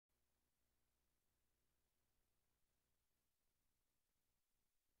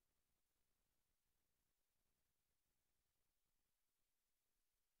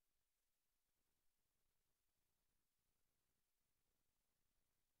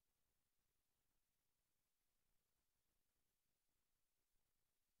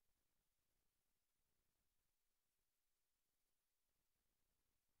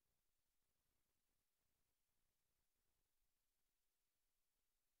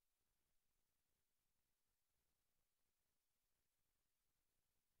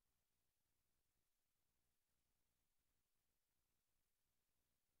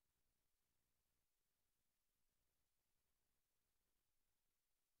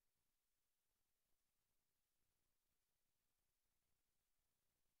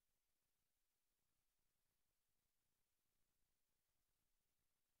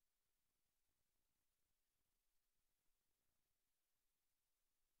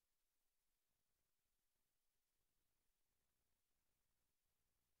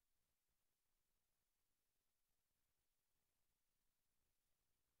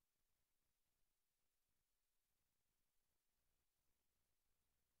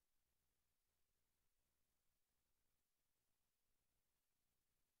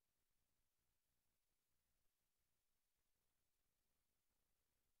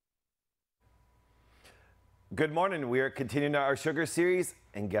Good morning. We are continuing our sugar series,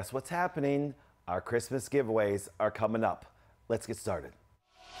 and guess what's happening? Our Christmas giveaways are coming up. Let's get started.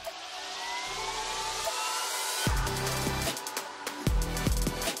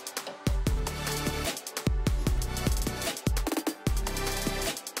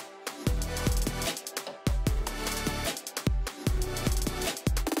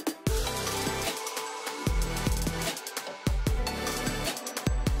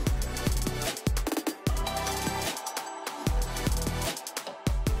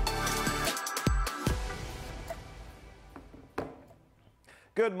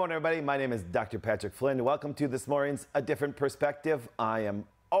 Good morning, everybody. My name is Dr. Patrick Flynn. Welcome to this morning's A Different Perspective. I am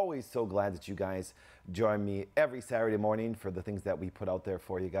always so glad that you guys join me every Saturday morning for the things that we put out there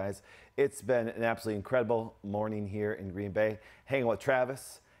for you guys. It's been an absolutely incredible morning here in Green Bay, hanging out with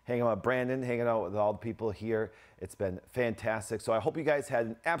Travis, hanging out with Brandon, hanging out with all the people here. It's been fantastic. So I hope you guys had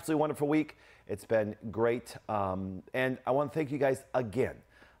an absolutely wonderful week. It's been great. And I want to thank you guys again.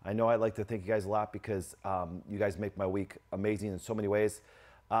 I know I like to thank you guys a lot because you guys make my week amazing in so many ways.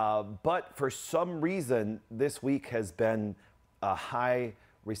 But for some reason, this week has been a high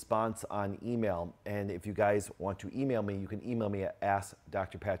response on email. And if you guys want to email me, you can email me at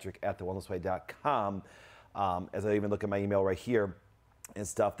askdrpatrick@thewellnessway.com. As I even look at my email right here and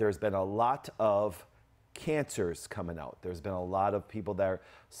stuff, there's been a lot of cancers coming out. There's been a lot of people that are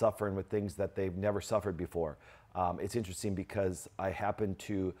suffering with things that they've never suffered before. It's interesting because I happened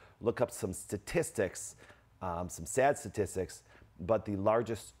to look up some statistics, some sad statistics, but the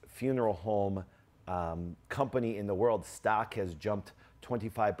largest funeral home company in the world stock has jumped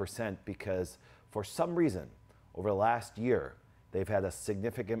 25% because for some reason over the last year, they've had a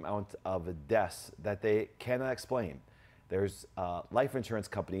significant amount of deaths that they cannot explain. There's life insurance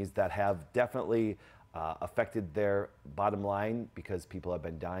companies that have definitely affected their bottom line because people have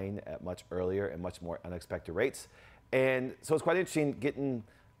been dying at much earlier and much more unexpected rates. And so it's quite interesting getting,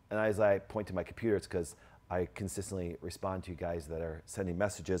 and as I point to my computer, it's because I consistently respond to you guys that are sending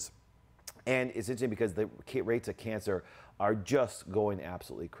messages. And it's interesting because the rates of cancer are just going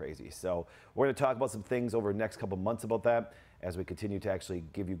absolutely crazy. So we're going to talk about some things over the next couple months about that as we continue to actually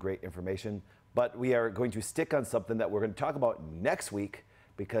give you great information. But we are going to stick on something that we're going to talk about next week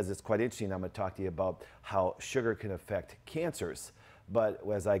because it's quite interesting. I'm going to talk to you about how sugar can affect cancers. But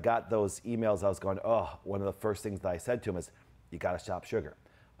as I got those emails, I was going, oh, one of the first things that I said to them is, you got to stop sugar.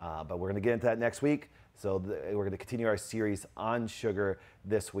 But we're going to get into that next week. So we're going to continue our series on sugar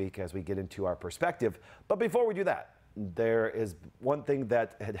this week as we get into our perspective. But before we do that, there is one thing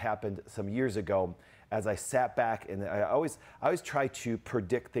that had happened some years ago as I sat back, and I always try to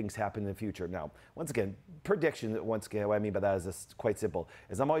predict things happen in the future. Now, once again, prediction, once again, what I mean by that is just quite simple,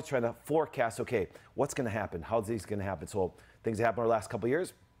 is I'm always trying to forecast, okay, what's going to happen? How's this going to happen? So things that happened over the last couple of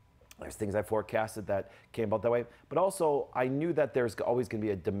years, there's things I forecasted that came about that way, but also I knew that there's always going to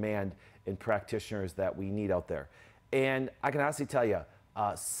be a demand in practitioners that we need out there. And I can honestly tell you,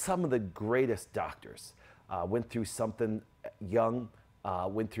 some of the greatest doctors went through something young,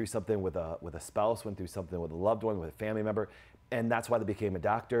 went through something with a spouse, went through something with a loved one, with a family member, and that's why they became a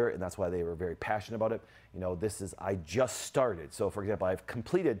doctor, and that's why they were very passionate about it. You know, I just started. So for example, I've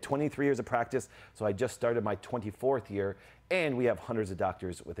completed 23 years of practice, so I just started my 24th year, and we have hundreds of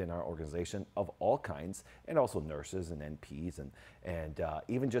doctors within our organization of all kinds, and also nurses and NPs, and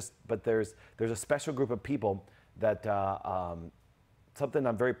even just, but there's a special group of people that, something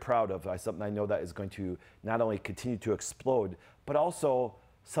I'm very proud of, something I know that is going to not only continue to explode, but also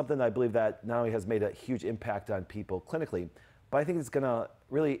something that I believe that not only has made a huge impact on people clinically, but I think it's going to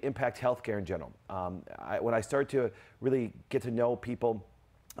really impact healthcare in general. When I started to really get to know people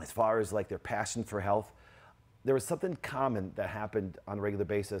as far as like their passion for health, there was something common that happened on a regular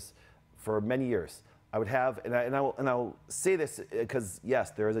basis for many years. I would have, and I'll say this because yes,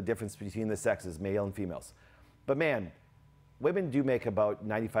 there is a difference between the sexes, male and females. But man, women do make about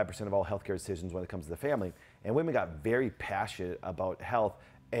 95% of all healthcare decisions when it comes to the family, and women got very passionate about health.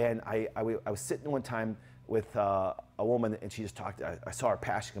 And I was sitting one time with a woman, and she just talked. I saw her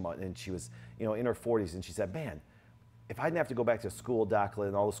passion come out, and she was, you know, in her 40s, and she said, "Man, if I didn't have to go back to school, DOCLA,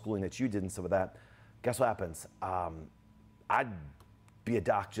 and all the schooling that you did and some of that, guess what happens? I'd be a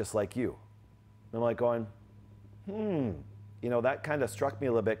doc just like you." And I'm like going, you know, that kind of struck me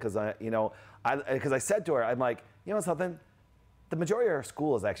a little bit because I said to her, I'm like, you know something? The majority of our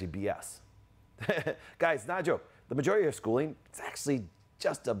school is actually BS. Guys, not a joke. The majority of schooling, it's actually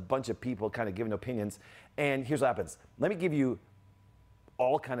just a bunch of people kind of giving opinions. And here's what happens. Let me give you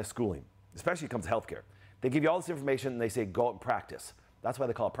all kind of schooling, especially when it comes to healthcare. They give you all this information and they say, go out and practice. That's why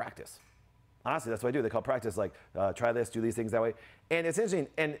they call it practice. Honestly, that's what I do. They call it practice, like try this, do these things that way. And it's interesting.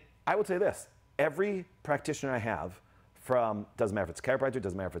 And I will tell you this, Every practitioner I have, from, doesn't matter if it's chiropractor,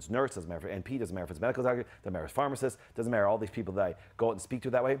 doesn't matter if it's nurse, doesn't matter if it's NP, doesn't matter if it's medical doctor, doesn't matter if it's pharmacist, doesn't matter all these people that I go out and speak to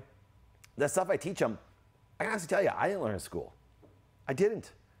that way, that stuff I teach them, I can honestly tell you, I didn't learn in school. I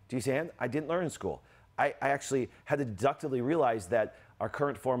didn't. Do you understand? I didn't learn in school. I actually had to deductively realize that our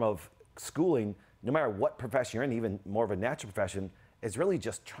current form of schooling, no matter what profession you're in, even more of a natural profession, is really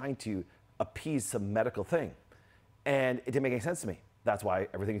just trying to appease some medical thing. And it didn't make any sense to me. That's why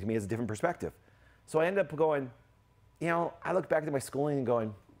everything to me is a different perspective. So I ended up going, you know, I look back at my schooling and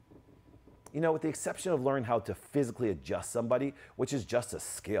going, you know, with the exception of learning how to physically adjust somebody, which is just a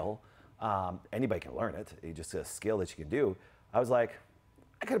skill, anybody can learn it, it's just a skill that you can do. I was like,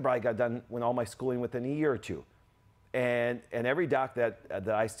 I could have probably got done with all my schooling within a year or two. And every doc that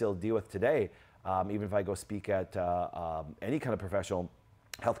I still deal with today, even if I go speak at any kind of professional,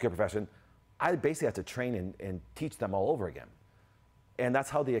 healthcare profession, I basically have to train and teach them all over again. And that's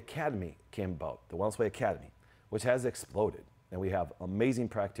how the academy came about, the Wellness Way Academy, which has exploded. And we have amazing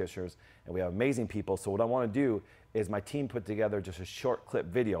practitioners and we have amazing people. So what I want to do is my team put together just a short clip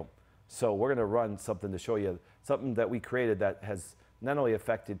video. So we're going to run something to show you something that we created that has not only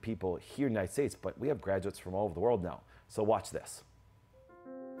affected people here in the United States, but we have graduates from all over the world now. So watch this.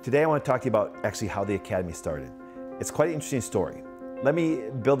 Today I want to talk to you about actually how the Academy started. It's quite an interesting story. Let me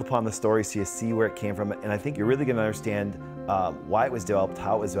build upon the story so you see where it came from, and I think you're really going to understand why it was developed,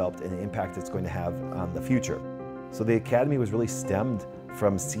 how it was developed, and the impact it's going to have on the future. So the Academy was really stemmed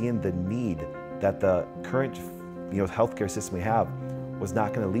from seeing the need that the current healthcare system we have was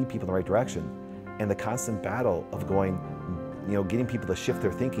not going to lead people in the right direction, and the constant battle of going, getting people to shift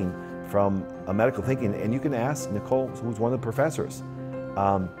their thinking from a medical thinking. And you can ask Nicole, who's one of the professors.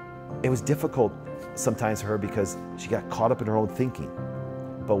 It was difficult sometimes for her because she got caught up in her own thinking.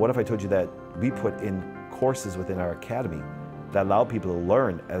 But what if I told you that we put in courses within our academy that allow people to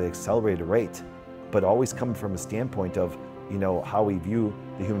learn at an accelerated rate, but always coming from a standpoint of how we view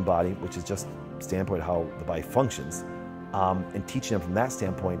the human body, which is just a standpoint of how the body functions, and teaching them from that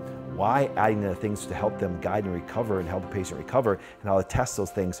standpoint why adding in things to help them guide and recover and help the patient recover, and how to test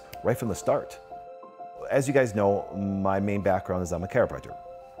those things right from the start. As you guys know, my main background is I'm a chiropractor.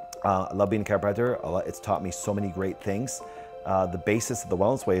 I love being a chiropractor. It's taught me so many great things. The basis of the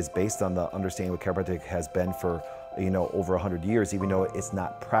Wellness Way is based on the understanding what chiropractic has been for over 100 years, even though it's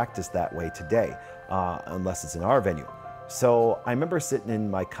not practiced that way today, unless it's in our venue. So I remember sitting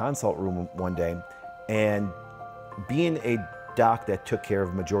in my consult room one day, and being a doc that took care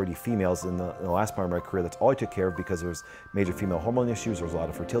of majority females in the last part of my career, that's all I took care of because there was major female hormone issues, there was a lot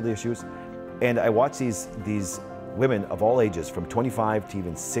of fertility issues. And I watched these women of all ages, from 25 to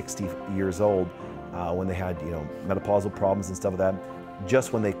even 60 years old, when they had menopausal problems and stuff like that,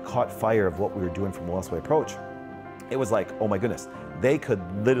 just when they caught fire of what we were doing from the Wellness Way approach, it was like, oh my goodness, they could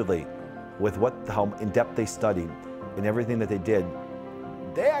literally, with how in-depth they studied and everything that they did,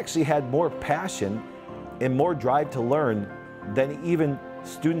 they actually had more passion and more drive to learn than even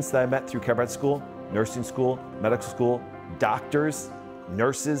students that I met through chiropractic school, nursing school, medical school, doctors,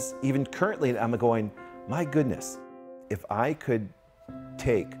 nurses. Even currently, I'm going, my goodness, if I could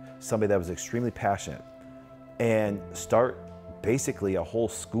take somebody that was extremely passionate and start basically a whole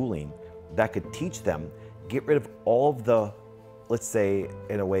schooling that could teach them, get rid of all of the, let's say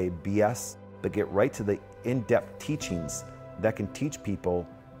in a way, BS, but get right to the in-depth teachings that can teach people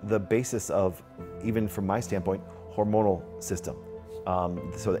the basis of, even from my standpoint, hormonal system,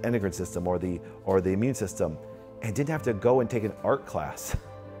 so the endocrine system or the immune system, and didn't have to go and take an art class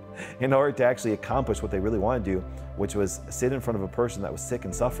in order to actually accomplish what they really want to do, which was sit in front of a person that was sick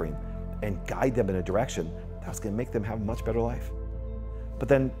and suffering and guide them in a direction that was going to make them have a much better life. But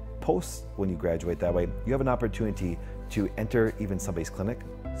then post, when you graduate that way, you have an opportunity to enter even somebody's clinic,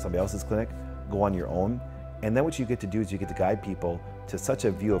 somebody else's clinic, go on your own. And then what you get to do is you get to guide people to such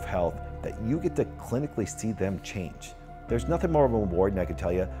a view of health that you get to clinically see them change. There's nothing more rewarding, I can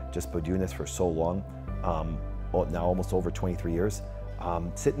tell you, just by doing this for so long, now almost over 23 years,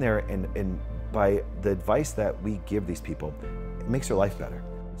 sitting there and by the advice that we give these people, it makes their life better.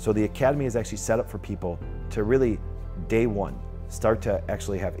 So the Academy is actually set up for people to really, day one, start to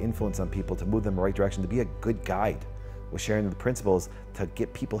actually have influence on people, to move them in the right direction, to be a good guide with sharing the principles to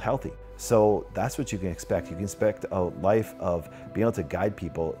get people healthy. So that's what you can expect. You can expect a life of being able to guide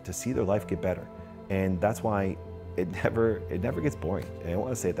people to see their life get better. And that's why it never gets boring. And I don't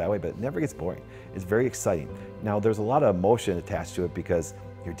want to say it that way, but it never gets boring. It's very exciting. Now, there's a lot of emotion attached to it because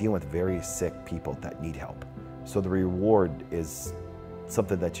you're dealing with very sick people that need help. So the reward is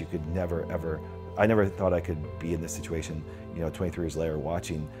something that you could never, ever, I never thought I could be in this situation, 23 years later,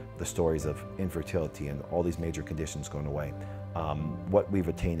 watching the stories of infertility and all these major conditions going away. What we've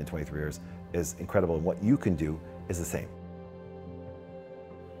attained in 23 years is incredible, and what you can do is the same.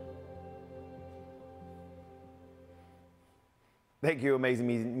 Thank you, amazing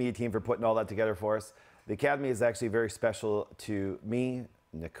media team, for putting all that together for us. The Academy is actually very special to me,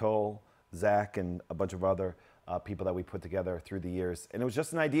 Nicole, Zach, and a bunch of other people that we put together through the years. And it was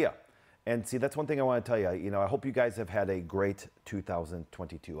just an idea. And see, that's one thing I want to tell you. You know, I hope you guys have had a great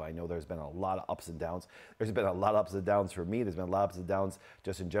 2022. I know there's been a lot of ups and downs. There's been a lot of ups and downs for me. There's been a lot of ups and downs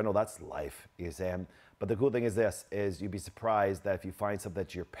just in general. That's life, Sam. But the cool thing is this, is you'd be surprised that if you find something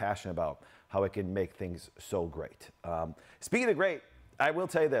that you're passionate about, how it can make things so great. Speaking of great, I will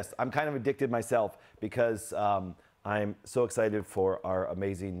tell you this. I'm kind of addicted myself because I'm so excited for our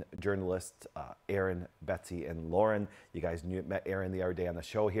amazing journalists, Aaron, Betsy, and Lauren. You guys met Aaron the other day on the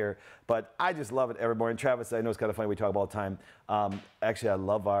show here, but I just love it every morning. Travis, I know it's kind of funny, we talk about all the time. Actually, I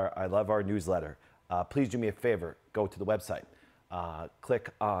love our newsletter. Please do me a favor, go to the website. Click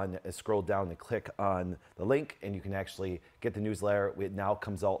on, scroll down and click on the link, and you can actually get the newsletter. It now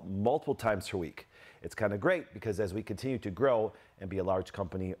comes out multiple times per week. It's kind of great because as we continue to grow and be a large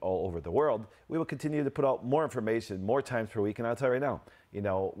company all over the world, we will continue to put out more information, more times per week. And I'll tell you right now, you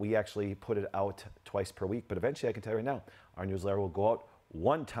know, we actually put it out twice per week, but eventually I can tell you right now, our newsletter will go out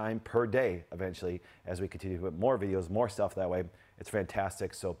one time per day eventually as we continue to put more videos, more stuff that way. It's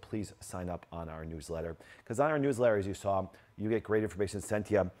fantastic. So please sign up on our newsletter, because on our newsletter, as you saw, you get great information sent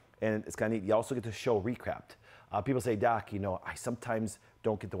to you, and it's kind of neat. You also get the show recapped. People say, Doc, you know, I sometimes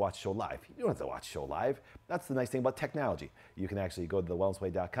don't get to watch the show live. You don't have to watch the show live. That's the nice thing about technology. You can actually go to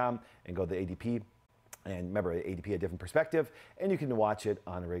thewellnessway.com and go to the ADP. And remember, ADP, a different perspective, and you can watch it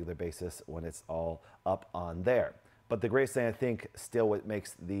on a regular basis when it's all up on there. But the greatest thing, I think, still what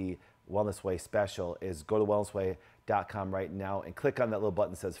makes the Wellness Way special is go to wellnessway.com right now and click on that little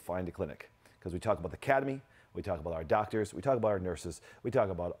button that says Find a Clinic. Because we talk about the Academy, we talk about our doctors, we talk about our nurses, we talk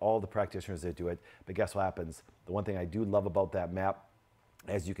about all the practitioners that do it. But guess what happens? The one thing I do love about that map,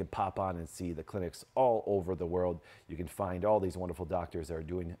 as you can pop on and see the clinics all over the world, you can find all these wonderful doctors that are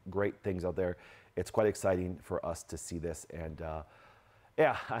doing great things out there. It's quite exciting for us to see this. And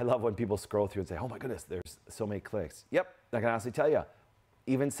yeah, I love when people scroll through and say, oh my goodness, there's so many clinics. Yep, I can honestly tell you,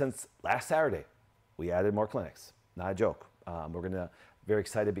 even since last Saturday, we added more clinics. Not a joke. Very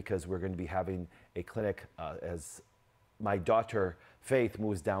excited because we're going to be having a clinic as my daughter Faith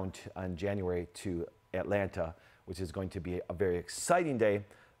moves down on January to Atlanta, which is going to be a very exciting day,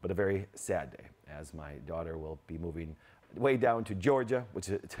 but a very sad day, as my daughter will be moving way down to Georgia, which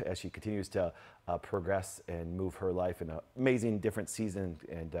is, as she continues to progress and move her life in an amazing different season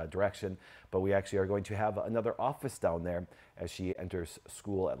and direction. But we actually are going to have another office down there as she enters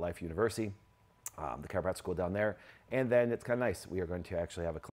school at Life University, the chiropractic school down there. And then it's kind of nice. We are going to actually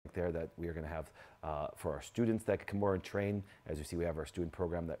have a clinic there that we are going to have for our students that can come over and train. As you see, we have our student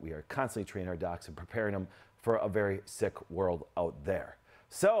program that we are constantly training our docs and preparing them for a very sick world out there.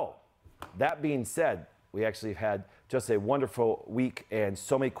 So that being said, we actually had just a wonderful week and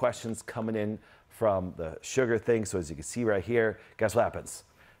so many questions coming in from the sugar thing. So as you can see right here, guess what happens?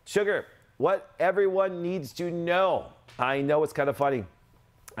 Sugar, what everyone needs to know. I know it's kind of funny.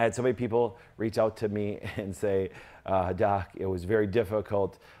 I had so many people reach out to me and say, Doc, it was very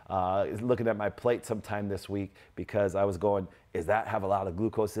difficult looking at my plate sometime this week because I was going, does that have a lot of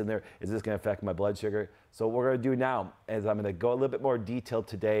glucose in there? Is this going to affect my blood sugar? So what we're going to do now is I'm going to go a little bit more detailed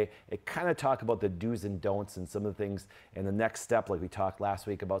today and kind of talk about the do's and don'ts and some of the things in the next step, like we talked last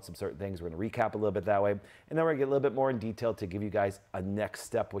week about some certain things. We're going to recap a little bit that way. And then we're going to get a little bit more in detail to give you guys a next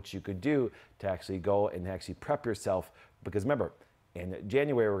step, what you could do to actually go and actually prep yourself. Because remember, in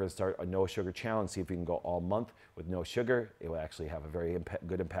January, we're going to start a no sugar challenge, see if we can go all month with no sugar. It will actually have a very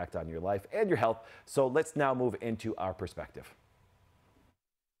good impact on your life and your health. So let's now move into our perspective.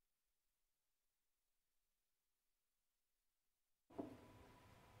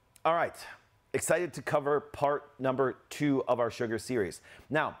 All right, excited to cover part number 2 of our sugar series.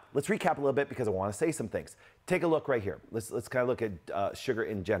 Now, let's recap a little bit because I want to say some things. Take a look right here. Let's kind of look at sugar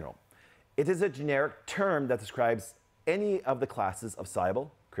in general. It is a generic term that describes any of the classes of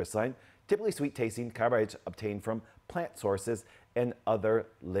soluble, crystalline, typically sweet tasting carbohydrates obtained from plant sources and other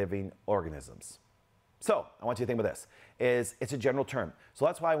living organisms. So I want you to think about this, it's a general term. So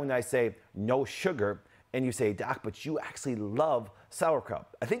that's why when I say no sugar, and you say, Doc, but you actually love sauerkraut.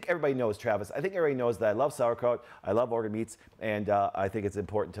 I think everybody knows, Travis, I think everybody knows that I love sauerkraut, I love organ meats, and I think it's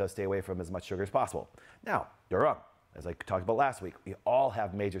important to stay away from as much sugar as possible. Now, you're wrong. As I talked about last week, we all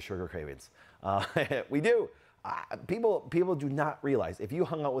have major sugar cravings. We do. People do not realize, if you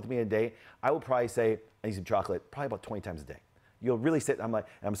hung out with me a day, I would probably say, I need some chocolate, probably about 20 times a day. you'll really sit.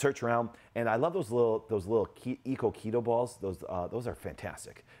 I'm searching around, and I love those little eco keto balls. Those are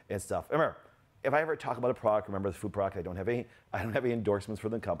fantastic and stuff. Remember, if I ever talk about a product, remember the food product, I don't have any endorsements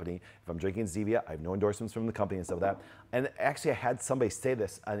from the company. If I'm drinking Zevia, I have no endorsements from the company and stuff like that. And actually, I had somebody say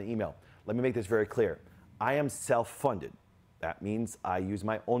this on an email. Let me make this very clear. I am self-funded. That means I use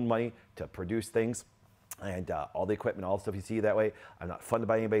my own money to produce things. And all the equipment, all the stuff you see that way, I'm not funded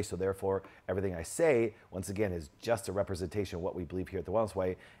by anybody, so therefore everything I say, once again, is just a representation of what we believe here at The Wellness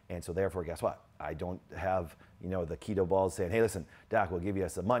Way. And so therefore, guess what? I don't have, the keto balls saying, hey, listen, Doc, we'll give you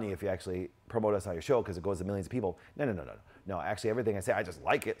some money if you actually promote us on your show because it goes to millions of people. No, actually everything I say, I just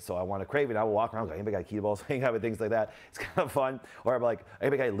like it, so I want to crave it. I will walk around, go, anybody got keto balls, hang out with things like that. It's kind of fun. Or I'm like,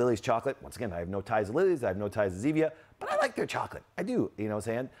 anybody got Lily's chocolate? Once again, I have no ties to Lily's, I have no ties to Zevia, but I like their chocolate. I do, you know what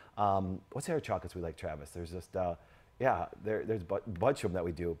I'm saying? What's the other chocolates we like, Travis? There's just, there's a bunch of them that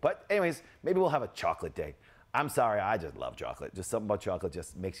we do. But anyways, maybe we'll have a chocolate day. I'm sorry, I just love chocolate. Just something about chocolate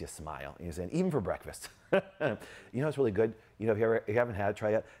just makes you smile. You know what I'm saying? Even for breakfast. You know what's really good? If you haven't had it,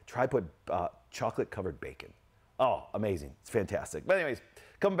 try it. Try put chocolate-covered bacon. Oh, amazing. It's fantastic. But anyways,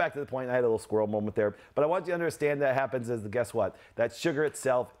 coming back to the point, I had a little squirrel moment there. But I want you to understand that happens is, guess what? That sugar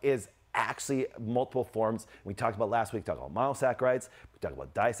itself is actually multiple forms. We talked about last week, we talked about monosaccharides, we talked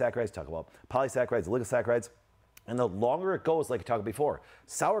about disaccharides, we talked about polysaccharides, oligosaccharides. And the longer it goes, like I talked before,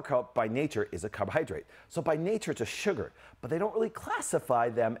 sauerkraut by nature is a carbohydrate. So by nature, it's a sugar. But they don't really classify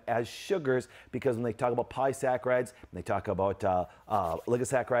them as sugars because when they talk about polysaccharides, and they talk about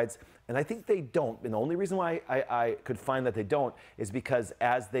oligosaccharides, and I think they don't. And the only reason why I could find that they don't is because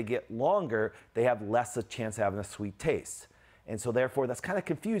as they get longer, they have less a chance of having a sweet taste. And so therefore, that's kind of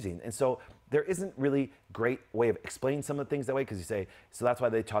confusing. And so there isn't really great way of explaining some of the things that way because you say, so that's why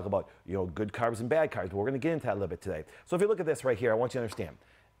they talk about, good carbs and bad carbs. But we're going to get into that a little bit today. So if you look at this right here, I want you to understand.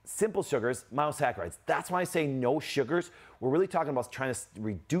 Simple sugars, monosaccharides. That's why I say no sugars. We're really talking about trying to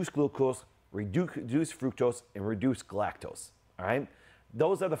reduce glucose, reduce fructose, and reduce galactose. All right?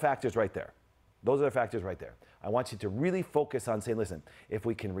 Those are the factors right there. Those are the factors right there. I want you to really focus on saying, listen, if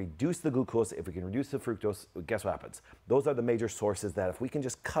we can reduce the glucose, if we can reduce the fructose, guess what happens? Those are the major sources that if we can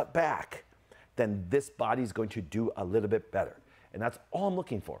just cut back, then this body's going to do a little bit better. And that's all I'm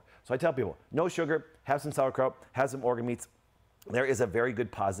looking for. So I tell people, no sugar, have some sauerkraut, have some organ meats. There is a very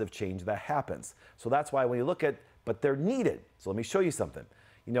good positive change that happens. So that's why when you look at, but they're needed. So let me show you something.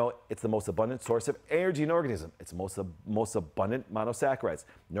 It's the most abundant source of energy in an organism. It's most abundant monosaccharides.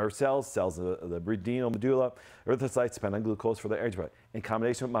 Nerve cells, cells of the renal medulla, erythrocytes depend on glucose for their energy product. In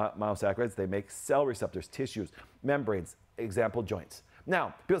combination with monosaccharides, they make cell receptors, tissues, membranes, example, joints.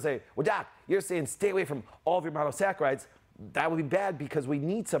 Now, people say, well, Doc, you're saying stay away from all of your monosaccharides. That would be bad because we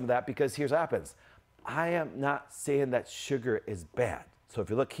need some of that because here's what happens. I am not saying that sugar is bad. So if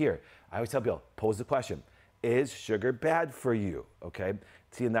you look here, I always tell people, pose the question, is sugar bad for you? Okay.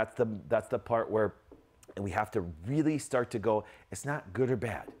 See, and that's the part where we have to really start to go, it's not good or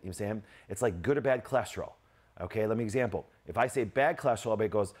bad. You know what I'm saying? It's like good or bad cholesterol. Okay, let me example. If I say bad cholesterol, everybody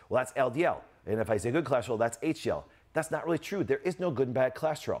goes, well, that's LDL. And if I say good cholesterol, that's HDL. That's not really true. There is no good and bad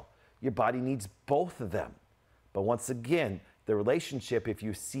cholesterol. Your body needs both of them. But once again, the relationship, if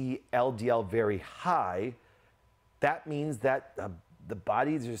you see LDL very high, that means that the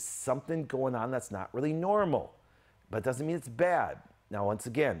body, there's something going on that's not really normal. But it doesn't mean it's bad. Now, once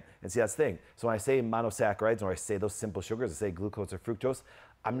again, and see, that's the thing. So when I say monosaccharides, or I say those simple sugars, I say glucose or fructose,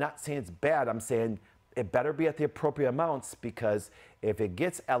 I'm not saying it's bad. I'm saying it better be at the appropriate amounts because if it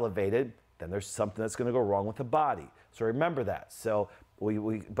gets elevated, then there's something that's going to go wrong with the body. So remember that. So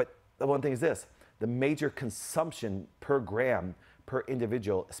but the one thing is this, the major consumption per gram per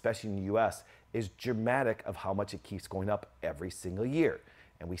individual, especially in the US, is dramatic of how much it keeps going up every single year.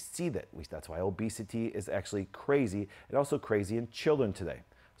 And we see that. That's why obesity is actually crazy and also crazy in children today.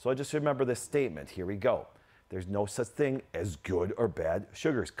 So I just remember this statement. Here we go. There's no such thing as good or bad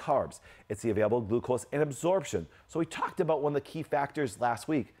sugars, carbs. It's the available glucose and absorption. So we talked about one of the key factors last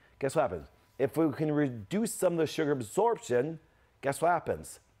week. Guess what happens? If we can reduce some of the sugar absorption, guess what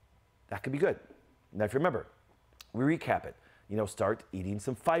happens? That could be good. Now, if you remember, we recap it. Start eating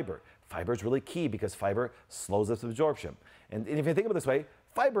some fiber. Fiber is really key because fiber slows up absorption. And if you think of it this way,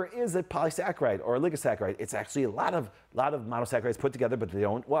 fiber is a polysaccharide or oligosaccharide. It's actually a lot of monosaccharides put together, but they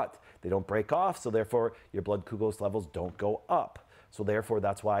don't what? They don't break off, so therefore your blood glucose levels don't go up. So therefore,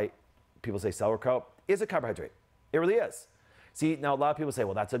 that's why people say sauerkraut is a carbohydrate. It really is. See, now a lot of people say,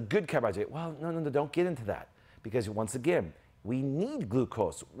 well, that's a good carbohydrate. Well, no, don't get into that. Because once again, we need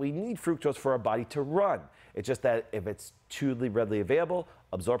glucose. We need fructose for our body to run. It's just that if it's too readily available,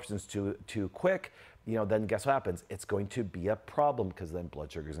 absorption's too quick, then guess what happens? It's going to be a problem because then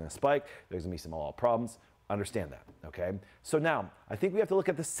blood sugar is going to spike. There's going to be some problems. Understand that, okay? So now, I think we have to look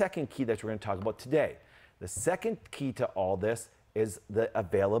at the second key that we're going to talk about today. The second key to all this is the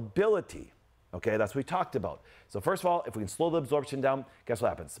availability, okay? That's what we talked about. So first of all, if we can slow the absorption down, guess what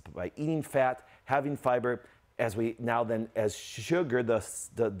happens? By eating fat, having fiber, as sugar, the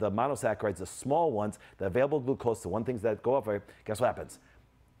monosaccharides, the small ones, the available glucose, the one things that go up, guess what happens?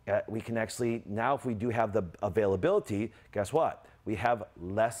 We can actually, now if we do have the availability, guess what? We have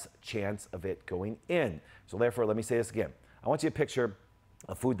less chance of it going in. So therefore, let me say this again. I want you to picture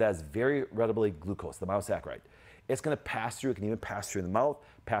a food that has very readily glucose, the monosaccharide. It's going to pass through, it can even pass through the mouth,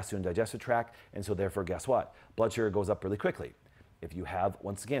 pass through the digestive tract, and so therefore, guess what? Blood sugar goes up really quickly. If you have,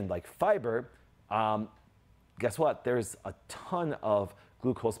 once again, like fiber, guess what? There's a ton of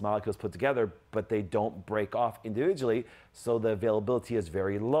glucose molecules put together, but they don't break off individually, so the availability is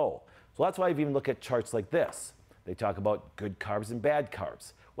very low. So that's why I've even looked at charts like this. They talk about good carbs and bad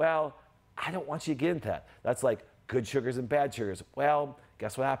carbs. Well, I don't want you to get into that. That's like good sugars and bad sugars. Well,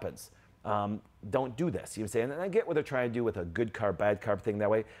 guess what happens? Don't do this. You know what I'm saying? And I get what they're trying to do with a good carb, bad carb thing that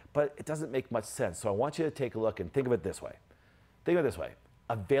way, but it doesn't make much sense. So I want you to take a look and think of it this way. Think of it this way.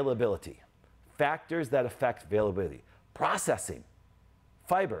 Availability. Factors that affect availability. Processing.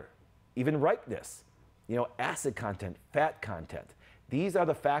 Fiber. Even ripeness. You know, acid content, fat content. These are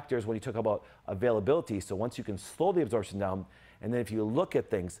the factors when you talk about availability. So once you can slow the absorption down, and then if you look at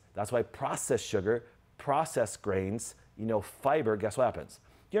things, that's why processed sugar, processed grains, you know, fiber, guess what happens?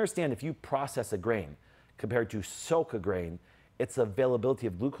 You understand if you process a grain compared to soak a grain, its availability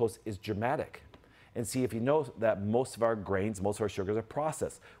of glucose is dramatic. And see, if you know that most of our grains, most of our sugars are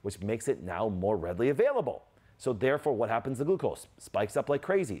processed, which makes it now more readily available. So therefore, what happens to glucose? Spikes up like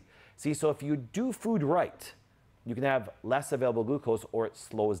crazy. See, so if you do food right, you can have less available glucose or it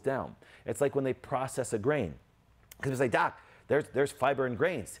slows down. It's like when they process a grain. Because it's like, Doc, there's fiber in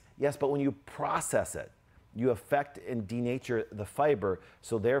grains. Yes, but when you process it, you affect and denature the fiber,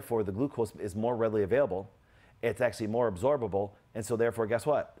 so therefore the glucose is more readily available. It's actually more absorbable, and so therefore, guess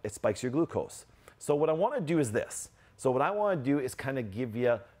what? It spikes your glucose. So what I want to do is this. So what I want to do is kind of give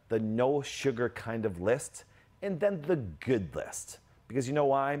you the no sugar kind of list, and then the good list. Because you know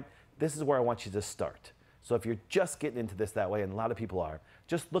why? This is where I want you to start. So if you're just getting into this that way, and a lot of people are,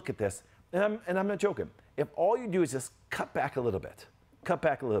 just look at this, and I'm not joking. If all you do is just cut back a little bit, cut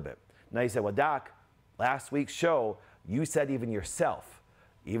back a little bit. Now you say, well, Doc, last week's show, you said even yourself,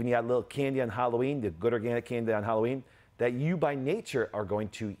 even you had a little candy on Halloween, the good organic candy on Halloween, that you by nature are going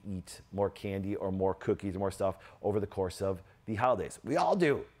to eat more candy or more cookies or more stuff over the course of the holidays. We all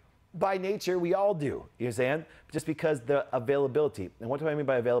do. By nature, we all do. You know what I'm saying? Just because the availability. And what do I mean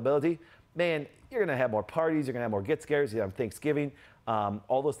by availability? Man, you're going to have more parties, you're going to have more get-scares, you have Thanksgiving.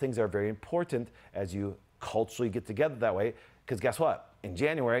 All those things are very important as you culturally get together that way. Because guess what? In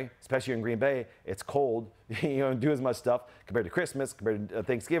January, especially in Green Bay, it's cold. You don't do as much stuff compared to Christmas, compared to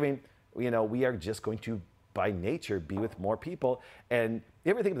Thanksgiving. You know, we are just going to, by nature, be with more people. And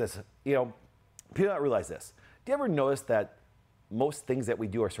you ever think of this? You know, people don't realize this. Do you ever notice that most things that we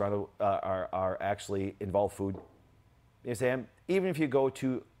do are actually involve food? You know what I'm saying? Even if you go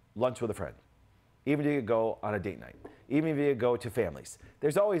to lunch with a friend, even if you go on a date night, even if you go to families,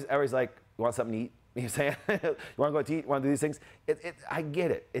 there's always like, you want something to eat? You know what I'm saying? You want to go to eat? You want to do these things? I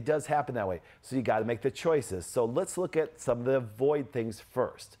get it. It does happen that way. So you got to make the choices. So let's look at some of the avoid things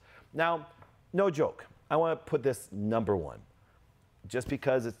first. Now, no joke. I want to put this number one. Just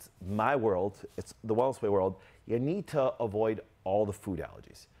because it's my world, it's the Wellness Way world, you need to avoid all the food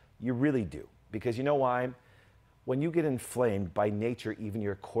allergies. You really do. Because you know why? When you get inflamed, by nature, even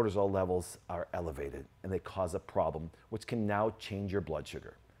your cortisol levels are elevated and they cause a problem, which can now change your blood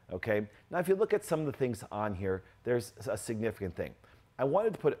sugar. Okay? Now, if you look at some of the things on here, there's a significant thing. I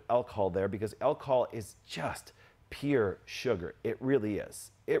wanted to put alcohol there because alcohol is just pure sugar. It really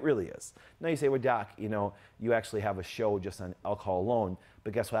is. It really is. Now you say, well, Doc, you know, you actually have a show just on alcohol alone,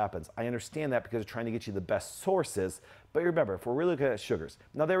 but guess what happens? I understand that because they're trying to get you the best sources, but remember, if we're really looking at sugars,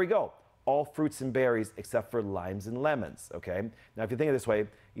 now there we go. All fruits and berries except for limes and lemons, okay? Now, if you think of it this way,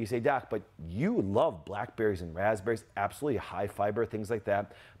 you say, Doc, but you love blackberries and raspberries, absolutely high fiber, things like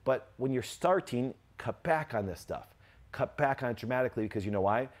that. But when you're starting, cut back on this stuff. Cut back on it dramatically because you know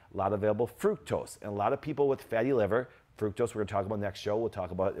why? A lot of available fructose. And a lot of people with fatty liver, fructose we're going to talk about next show, we'll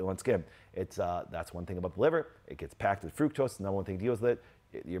talk about it once again. That's one thing about the liver. It gets packed with fructose, another one thing deals with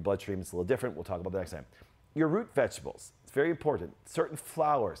it. Your bloodstream is a little different. We'll talk about that next time. Your root vegetables, it's very important. Certain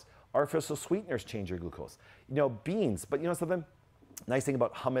flours, artificial sweeteners change your glucose. You know, beans, but you know something? Nice thing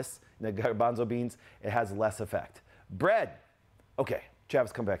about hummus, the garbanzo beans, it has less effect. Bread, okay,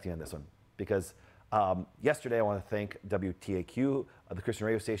 Travis, come back to you on this one because Yesterday, I want to thank WTAQ, the Christian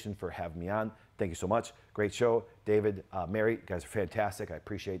radio station, for having me on. Thank you so much. Great show. David, Mary, you guys are fantastic. I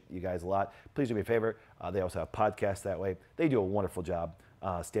appreciate you guys a lot. Please do me a favor. They also have podcasts that way. They do a wonderful job.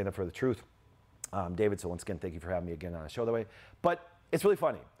 Stand up for the truth. David, so once again, thank you for having me again on a show that way. But it's really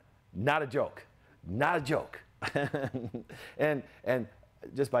funny. Not a joke. Not a joke. and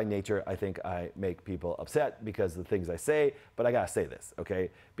just by nature, I think I make people upset because of the things I say, but I gotta say this,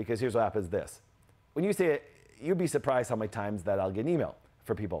 okay? Because here's what happens this. When you say it, you'd be surprised how many times that I'll get an email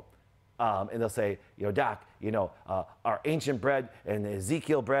for people. And they'll say, you know, Doc, you know, our ancient bread and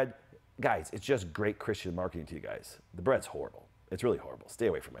Ezekiel bread, guys, it's just great Christian marketing to you guys. The bread's horrible. It's really horrible. Stay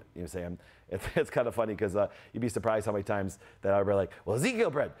away from it. You know what I'm saying? It's kind of funny because you'd be surprised how many times that I'll be like, well,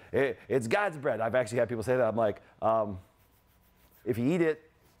 Ezekiel bread, it's God's bread. I've actually had people say that. I'm like, if you eat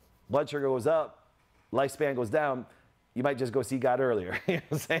it, blood sugar goes up, lifespan goes down, you might just go see God earlier. You know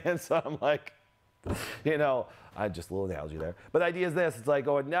what I'm saying? So I'm like, you know, just a little analogy there. But the idea is this. It's like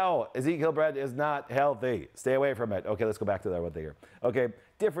going, no, Ezekiel bread is not healthy. Stay away from it. Okay, let's go back to that one thing here. Okay,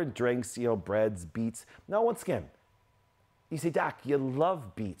 different drinks, you know, breads, beets. Now, once again, you say, Doc, you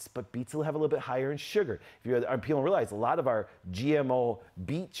love beets, but beets will have a little bit higher in sugar. If you people don't realize, a lot of our GMO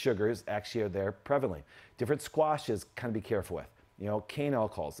beet sugars actually are there prevalently. Different squashes, kind of be careful with. You know, cane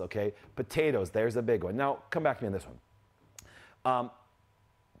alcohols, okay? Potatoes, there's a big one. Now, come back to me on this one.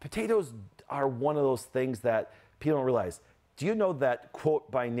 Potatoes are one of those things that people don't realize. Do you know that,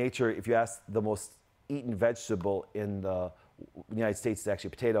 quote, by nature, if you ask the most eaten vegetable in the United States, it's actually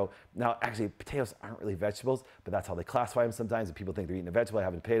a potato. Now, actually, potatoes aren't really vegetables, but that's how they classify them sometimes. And people think they're eating a vegetable,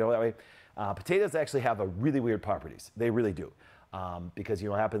 having a potato that way. Potatoes actually have a really weird properties. They really do. Because, you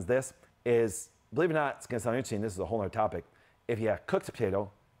know, what happens this is, believe it or not, it's going to sound interesting. This is a whole other topic. If you cooked a potato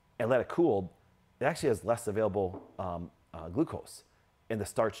and let it cool, it actually has less available glucose, and the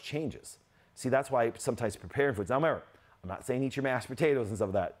starch changes. See, that's why sometimes preparing foods. Now, remember, I'm not saying eat your mashed potatoes and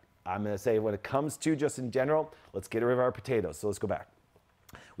stuff like that. I'm going to say when it comes to just in general, let's get rid of our potatoes. So let's go back.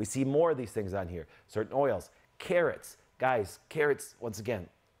 We see more of these things on here. Certain oils, carrots. Guys, carrots, once again,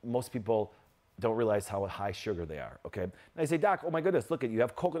 most people don't realize how high sugar they are, okay? And I say, Doc, oh my goodness, look at you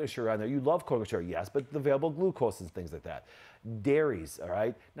have coconut sugar on there. You love coconut sugar, yes, but the available glucose and things like that. Dairies, all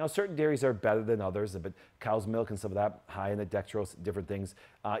right? Now, certain dairies are better than others, but cow's milk and some of that, high in the dextrose, different things.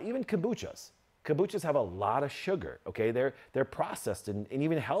 Even kombuchas. Kombuchas have a lot of sugar, okay? They're processed and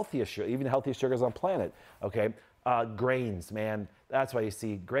even healthiest sugars on the planet, okay? Grains, man, that's why you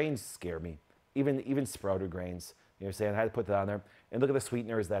see grains scare me. Even sprouted grains. You know what I'm saying? I had to put that on there. And look at the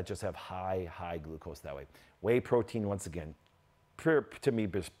sweeteners that just have high glucose that way. Whey protein, once again, pure, to me,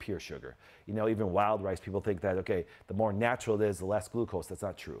 is pure sugar. You know, even wild rice, people think that, okay, the more natural it is, the less glucose. That's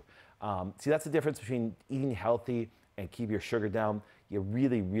not true. See, that's the difference between eating healthy and keep your sugar down. You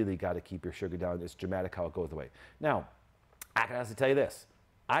really got to keep your sugar down. It's dramatic how it goes away. Now, I can honestly tell you this.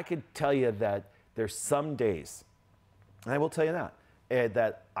 I can tell you that there's some days, and I will tell you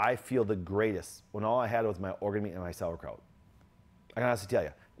that I feel the greatest when all I had was my organ meat and my sauerkraut. I can honestly tell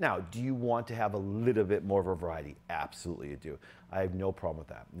you. Now, do you want to have a little bit more of a variety? Absolutely you do. I have no problem with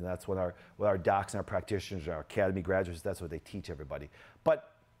that. And that's what our docs and our practitioners, our academy graduates, that's what they teach everybody.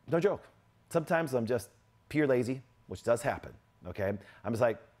 But no joke. Sometimes I'm just pure lazy, which does happen, okay? I'm just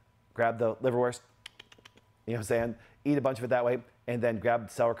like, grab the liverwurst, you know what I'm saying? Eat a bunch of it that way, and then grab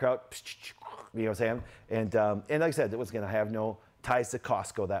the sauerkraut, you know what I'm saying? And like I said, once again, I have no ties to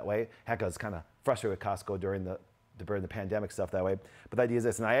Costco that way. Heck, I was kind of frustrated with Costco during the pandemic stuff that way. But the idea is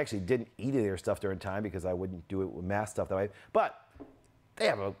this, and I actually didn't eat any of their stuff during time because I wouldn't do it with mass stuff that way. But they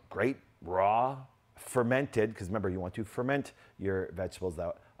have a great raw, fermented, because remember, you want to ferment your vegetables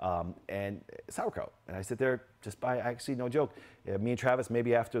out, and sauerkraut. And I sit there just by, actually, no joke. Me and Travis,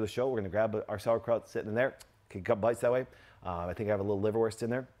 maybe after the show, we're going to grab our sauerkraut sitting in there, take a couple bites that way. I think I have a little liverwurst in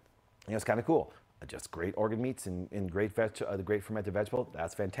there. You know, it's kind of cool. Just great organ meats and great fermented vegetable.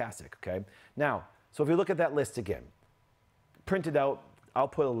 That's fantastic, okay? Now, so if you look at that list again, print it out. I'll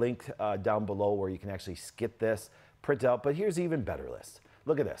put a link down below where you can actually skip this, print it out. But here's an even better list.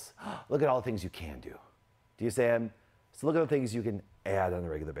 Look at this. Look at all the things you can do. Do you understand? So look at the things you can add on a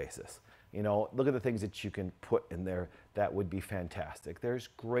regular basis. You know, look at the things that you can put in there that would be fantastic. There's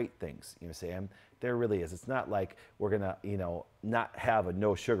great things, you know, Sam. There really is. It's not like we're gonna, you know, not have a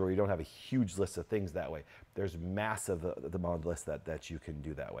no sugar. You don't have a huge list of things that way. There's massive the amount of lists that you can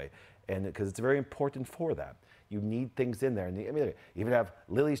do that way, and because it's very important for that. You need things in there, and I mean, even have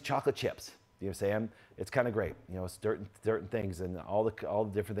Lily's chocolate chips. You know what I'm saying? It's kind of great. You know, certain things and all the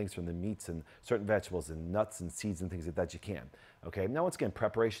different things from the meats and certain vegetables and nuts and seeds and things like that you can. Okay. Now, once again,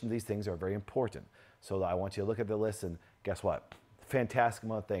 preparation of these things are very important. So I want you to look at the list and guess what? fantastic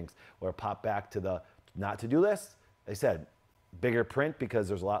amount of things. We'll pop back to the not to do list. They said bigger print because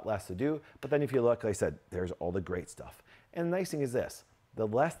there's a lot less to do. But then if you look, like I said, there's all the great stuff. And the nice thing is this, the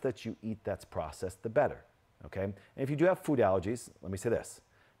less that you eat that's processed, the better, okay? And if you do have food allergies, let me say this.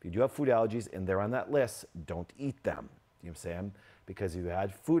 If you do have food allergies and they're on that list, don't eat them. You know what I'm saying? Because if you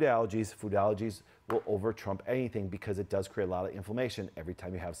had food allergies will over trump anything because it does create a lot of inflammation every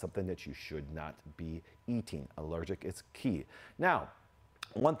time you have something that you should not be eating. Allergic is key. Now,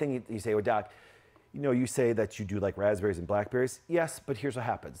 one thing you say, well, doc, you know, you say that you do like raspberries and blackberries. Yes, but here's what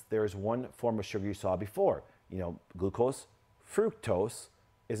happens. There's one form of sugar you saw before. You know, glucose, fructose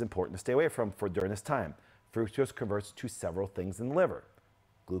is important to stay away from for during this time. Fructose converts to several things in the liver.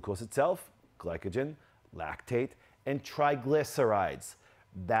 Glucose itself, glycogen, lactate, and triglycerides.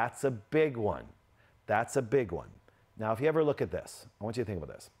 That's a big one. That's a big one. Now, if you ever look at this, I want you to think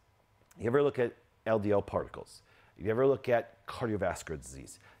about this. You ever look at LDL particles? You ever look at cardiovascular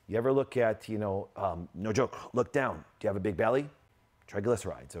disease? You ever look at, you know, no joke, look down. Do you have a big belly?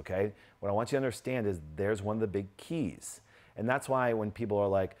 Triglycerides, okay? What I want you to understand is there's one of the big keys. And that's why when people are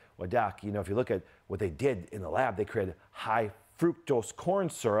like, well, doc, you know, if you look at what they did in the lab, they created high fructose corn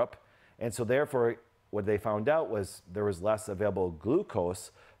syrup. And so therefore, what they found out was there was less available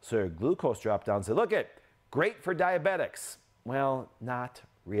glucose. So your glucose dropped down and said, look, great for diabetics. Well, not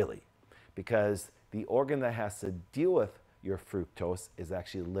really, because the organ that has to deal with your fructose is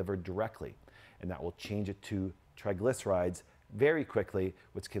actually the liver directly. And that will change it to triglycerides very quickly,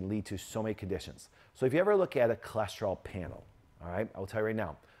 which can lead to so many conditions. So if you ever look at a cholesterol panel, all right, I will tell you right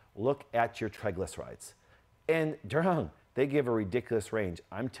now, look at your triglycerides. And Durham, they give a ridiculous range.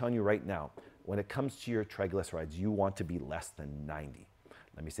 I'm telling you right now, when it comes to your triglycerides, you want to be less than 90.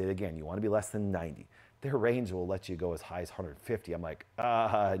 Let me say it again, you want to be less than 90. Their range will let you go as high as 150. I'm like,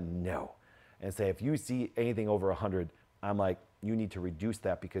 no. And say, if you see anything over 100, I'm like, you need to reduce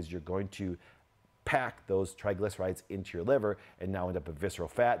that because you're going to pack those triglycerides into your liver and now end up with visceral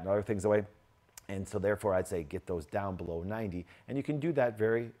fat and other things away. And so therefore, I'd say get those down below 90. And you can do that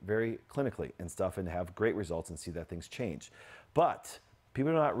very, very clinically and stuff and have great results and see that things change. But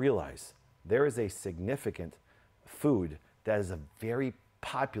people do not realize there is a significant food that is a very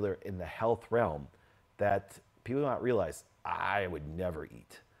popular in the health realm that people do not realize I would never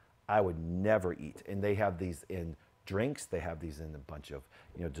eat. I would never eat. And they have these in drinks, they have these in a bunch of,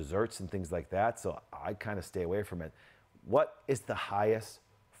 you know, desserts and things like that. So I kind of stay away from it. What is the highest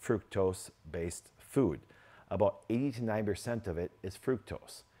fructose-based food? About 80 to 90% of it is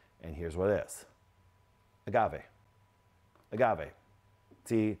fructose. And here's what it is. Agave. Agave.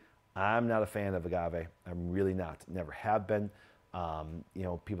 See, I'm not a fan of agave. I'm really not. Never have been. You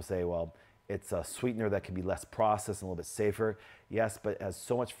know, people say, well, it's a sweetener that can be less processed and a little bit safer. Yes, but it has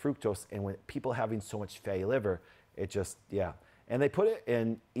so much fructose, and when people having so much fatty liver, it just, yeah. And they put it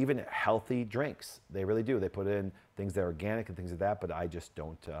in even healthy drinks. They really do. They put it in things that are organic and things like that, but I just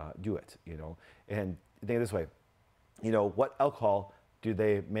don't do it, you know. And think of it this way, you know, what alcohol do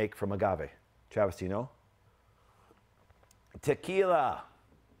they make from agave? Travis, do you know? Tequila.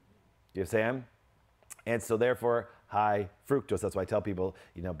 Do you understand? And so therefore, high fructose. That's why I tell people,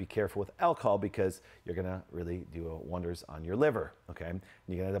 you know, be careful with alcohol because you're gonna really do wonders on your liver, okay? And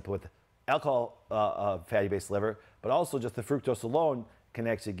you're gonna end up with alcohol fatty-based liver, but also just the fructose alone can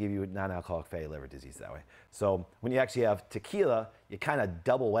actually give you non-alcoholic fatty liver disease that way. So when you actually have tequila, you kind of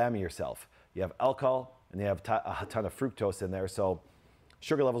double whammy yourself. You have alcohol and you have a ton of fructose in there. So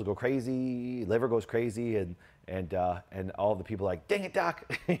sugar levels go crazy, liver goes crazy, and all the people are like, dang it, doc,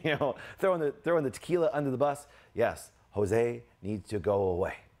 you know, throwing the tequila under the bus. Yes, Jose needs to go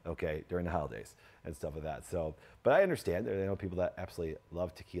away, okay, during the holidays and stuff like that. So, but I understand. I know people that absolutely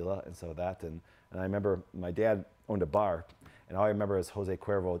love tequila and stuff like that. And I remember my dad owned a bar, and all I remember is Jose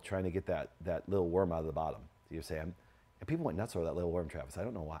Cuervo trying to get that little worm out of the bottom. Do you see him? And people went nuts over that little worm, Travis. I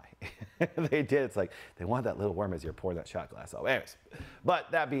don't know why. They did. It's like they want that little worm as you're pouring that shot glass out. Anyways, but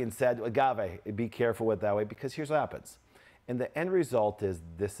that being said, agave, be careful with that way because here's what happens. And the end result is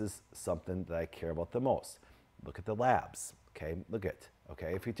this is something that I care about the most. Look at the labs, okay? Look at,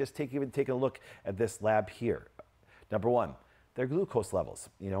 okay? If you just take a look at this lab here, number one, their glucose levels,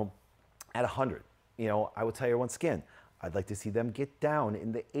 you know, at 100. You know, I will tell you once again, I'd like to see them get down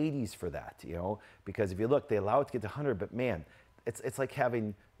in the 80s for that, you know, because if you look, they allow it to get to 100, but man, it's like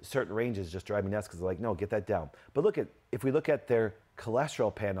having certain ranges just driving nuts because they're like, no, get that down. But look at, if we look at their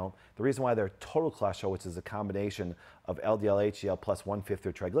cholesterol panel, the reason why their total cholesterol, which is a combination of LDL, HDL plus 1/5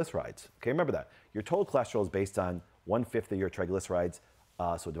 of triglycerides. Okay, remember that. Your total cholesterol is based on 1/5 of your triglycerides.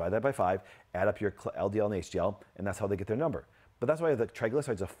 So divide that by 5, add up your LDL and HDL, and that's how they get their number. But that's why the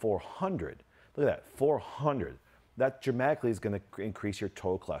triglycerides are 400. Look at that, 400. that dramatically is going to increase your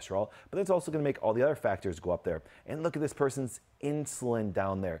total cholesterol, but it's also going to make all the other factors go up there. And look at this person's insulin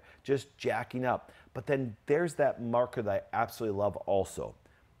down there, just jacking up. But then there's that marker that I absolutely love also,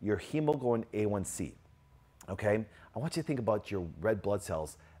 your hemoglobin A1C, okay? I want you to think about your red blood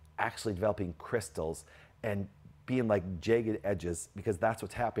cells actually developing crystals and being like jagged edges, because that's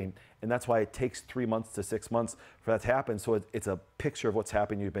what's happening. And that's why it takes 3 months to 6 months for that to happen. So it's a picture of what's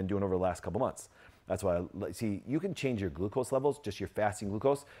happening you've been doing over the last couple months. That's why, see, you can change your glucose levels, just your fasting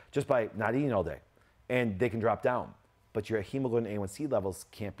glucose, just by not eating all day. And they can drop down. But your hemoglobin A1C levels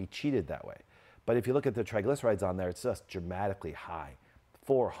can't be cheated that way. But if you look at the triglycerides on there, it's just dramatically high,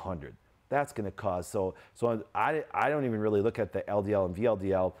 400. That's going to cause, so I don't even really look at the LDL and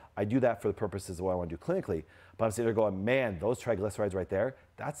VLDL. I do that for the purposes of what I want to do clinically. But I'm sitting there going, man, those triglycerides right there,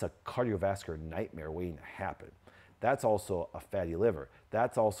 that's a cardiovascular nightmare waiting to happen. That's also a fatty liver.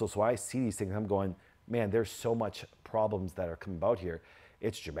 That's also, so I see these things, I'm going, man, there's so much problems that are coming about here.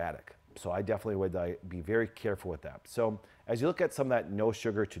 It's dramatic. So I definitely would be very careful with that. So as you look at some of that no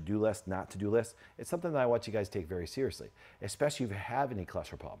sugar to-do list, not to-do list, it's something that I want you guys to take very seriously, especially if you have any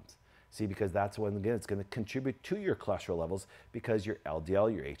cholesterol problems. See, because that's when, again, it's going to contribute to your cholesterol levels, because your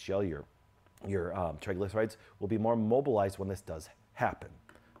LDL, your HDL, your triglycerides will be more mobilized when this does happen.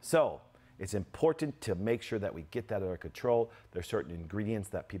 So it's important to make sure that we get that under control. There's certain ingredients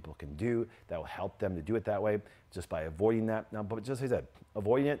that people can do that will help them to do it that way, just by avoiding that. Now, but just as I said,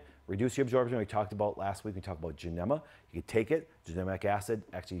 avoiding it, reduce your absorption. We talked about last week, we talked about Genema. You can take it, genic acid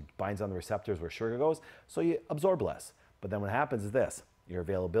actually binds on the receptors where sugar goes, so you absorb less. But then what happens is this, your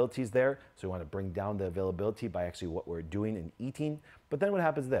availability is there, so we want to bring down the availability by actually what we're doing and eating. But then what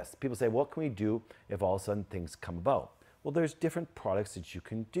happens is this, people say, what can we do if all of a sudden things come about? Well, there's different products that you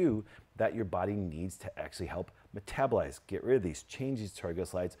can do that your body needs to actually help metabolize, get rid of these, change these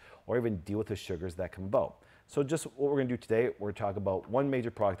triglycerides, or even deal with the sugars that come about. So just what we're going to do today, we're going to talk about one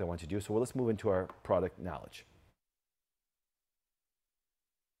major product I want you to do. So let's move into our product knowledge.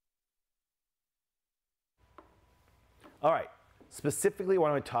 All right. Specifically, what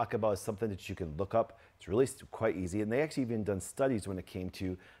I want to talk about is something that you can look up. It's really quite easy, and they actually even done studies when it came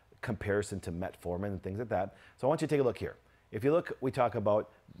to comparison to metformin and things like that. So I want you to take a look here. If you look, we talk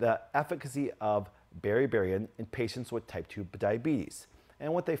about the efficacy of beriberian in patients with type 2 diabetes.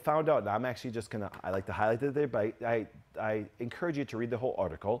 And what they found out, and I'm actually just going to, I like to highlight it there, but I encourage you to read the whole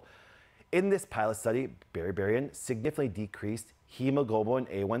article. In this pilot study, beriberian significantly decreased hemoglobin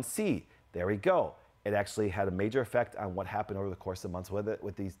A1C. There we go. It actually had a major effect on what happened over the course of months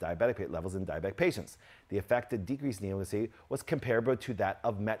with these diabetic levels in diabetic patients. The effective decrease in A1C was comparable to that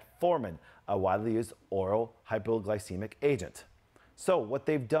of metformin, a widely used oral hypoglycemic agent. So what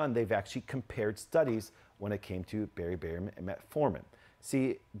they've done, they've actually compared studies when it came to beriberium and metformin.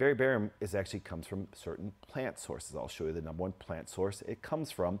 See, beriberium actually comes from certain plant sources. I'll show you the #1 plant source it comes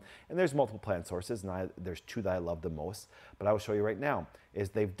from. And there's multiple plant sources, and there's 2 that I love the most. But I will show you right now,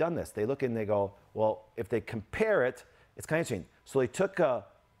 is they've done this. They look and they go, well, if they compare it, it's kind of interesting. So they took a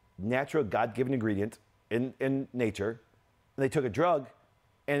natural God-given ingredient in nature, and they took a drug,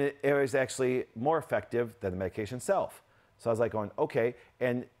 and it was actually more effective than the medication itself. So I was like going, okay,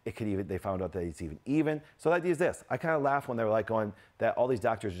 and it could even, they found out that it's even. So the idea is this, I kind of laugh when they were like going, that all these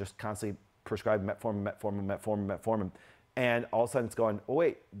doctors are just constantly prescribing metformin, and all of a sudden it's going, oh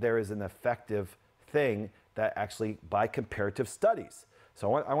wait, there is an effective thing that actually, by comparative studies.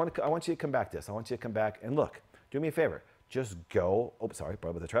 So I want you to come back to this. I want you to come back and look, do me a favor, just go, oh, sorry,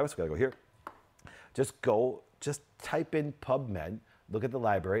 brought up the Travis, we gotta go here. Just type in PubMed, look at the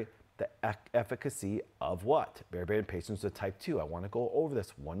library, the efficacy of what? Beriberian patients with type 2. I want to go over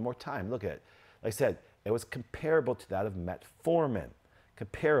this one more time. Look at it. Like I said, it was comparable to that of metformin.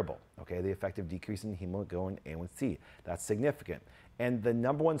 Comparable, okay? The effective decrease in hemoglobin A1C. That's significant. And the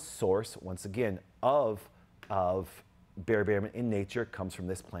 #1 source, once again, of beriberium in nature comes from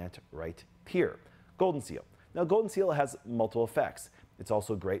this plant right here, Goldenseal. Now, Goldenseal has multiple effects. It's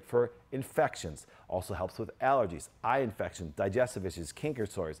also great for infections, also helps with allergies, eye infections, digestive issues, canker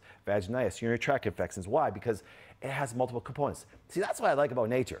sores, vaginitis, urinary tract infections. Why? Because it has multiple components. See, that's what I like about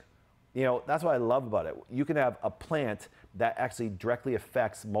nature. You know, that's what I love about it. You can have a plant that actually directly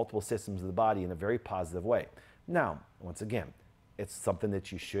affects multiple systems of the body in a very positive way. Now, once again, it's something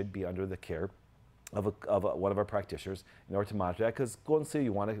that you should be under the care of one of our practitioners in order to monitor that, because Goldenseal,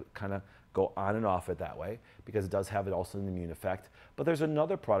 you want to kind of go on and off it that way, because it does have it also an immune effect. But there's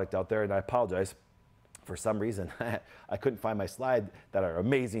another product out there, and I apologize, for some reason, I couldn't find my slide that our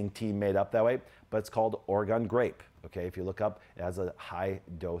amazing team made up that way, but it's called Oregon Grape. Okay, if you look up, it has a high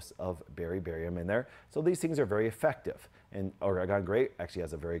dose of beriberium in there. So these things are very effective. And Oregon Grape actually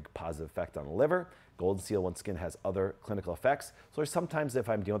has a very positive effect on the liver. Goldenseal, once again, has other clinical effects. So there's sometimes if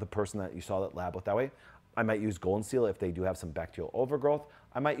I'm dealing with a person that you saw that lab with that way, I might use Goldenseal if they do have some bacterial overgrowth.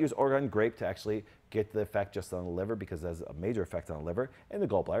 I might use Oregon Grape to actually get the effect just on the liver because it has a major effect on the liver and the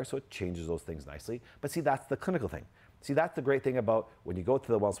gallbladder, so it changes those things nicely. But see, that's the clinical thing. See, that's the great thing about when you go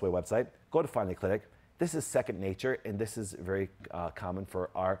to the Wellness Way website, go to Find a Clinic. This is second nature, and this is very common for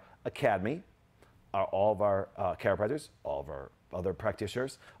our academy, all of our chiropractors, all of our other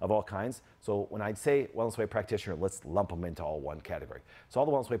practitioners of all kinds. So when I say Wellness Way practitioner, let's lump them into all one category. So all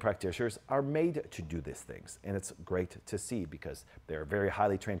the Wellness Way practitioners are made to do these things, and it's great to see because they're very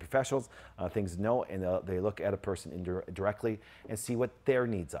highly trained professionals, things to know, and they look at a person directly and see what their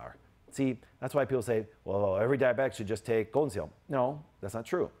needs are. See, that's why people say, well, every diabetic should just take Goldenseal. No, that's not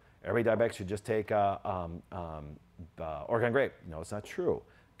true. Every diabetic should just take Oregon Grape. No, it's not true.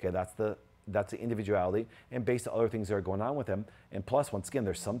 Okay, that's the individuality and based on other things that are going on with them. And plus, once again,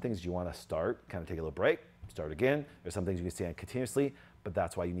 there's some things you want to start, kind of take a little break, start again. There's some things you can stay on continuously, but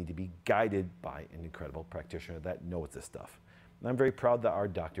that's why you need to be guided by an incredible practitioner that knows this stuff. And I'm very proud that our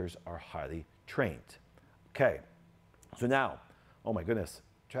doctors are highly trained. Okay, so now, oh my goodness,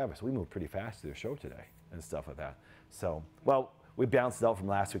 Travis, we moved pretty fast through the show today and stuff like that. So, well, we balanced it out from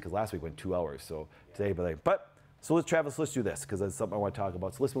last week because last week went 2 hours. So today, so Travis, let's do this because that's something I want to talk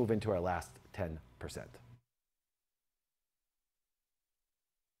about. So let's move into our last 10%.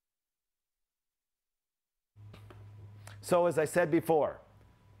 So as I said before,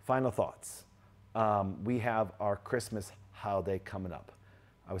 final thoughts. We have our Christmas holiday coming up.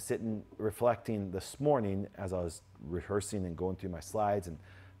 I was sitting reflecting this morning as I was rehearsing and going through my slides and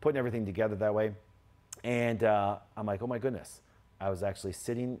putting everything together that way. And I'm like, oh my goodness. I was actually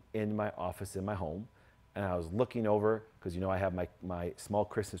sitting in my office in my home and I was looking over, because you know I have my small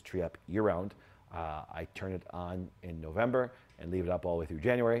Christmas tree up year round. I turn it on in November and leave it up all the way through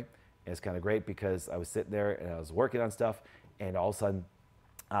January. And it's kind of great because I was sitting there and I was working on stuff and all of a sudden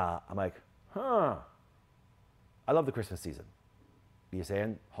I'm like, I love the Christmas season. You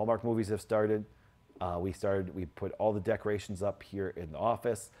saying Hallmark movies have started. We put all the decorations up here in the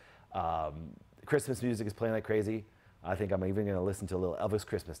office. Christmas music is playing like crazy. I think I'm even going to listen to a little Elvis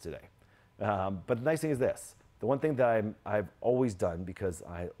Christmas today. But the nice thing is this. The one thing that I've always done because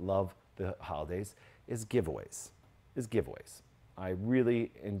I love the holidays is giveaways. I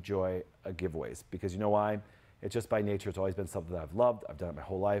really enjoy giveaways because you know why? It's just by nature. It's always been something that I've loved. I've done it my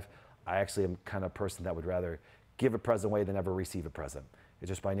whole life. I actually am kind of a person that would rather give a present away than ever receive a present. It's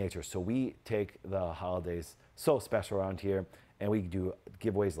just by nature. So we take the holidays so special around here and we do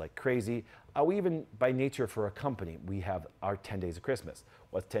giveaways like crazy. We even, by nature for a company, we have our 10 days of Christmas.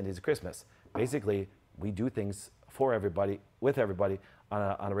 What's 10 days of Christmas? Basically, we do things for everybody, with everybody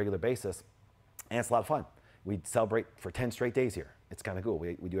on a regular basis, and it's a lot of fun. We celebrate for 10 straight days here. It's kind of cool.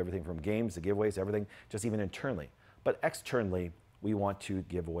 We do everything from games to giveaways, everything, just even internally. But externally, we want to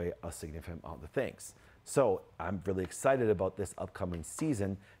give away a significant amount of things. So I'm really excited about this upcoming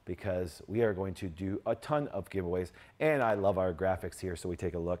season because we are going to do a ton of giveaways, and I love our graphics here, so we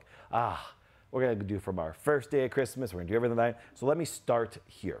take a look. We're gonna do from our first day of Christmas, we're gonna do everything like that. So let me start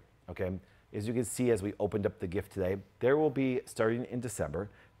here, okay? As you can see, as we opened up the gift today, there will be, starting in December,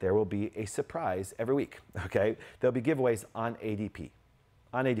 there will be a surprise every week, okay? There'll be giveaways on ADP,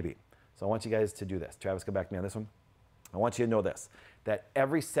 So I want you guys to do this. Travis, come back to me on this one. I want you to know this, that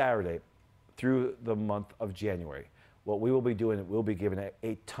every Saturday through the month of January, what we will be doing, we'll be giving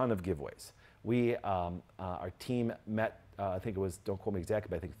a ton of giveaways. Our team met, I think it was, don't quote me exactly,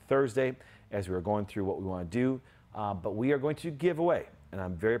 but I think Thursday, as we were going through what we want to do. But we are going to give away, and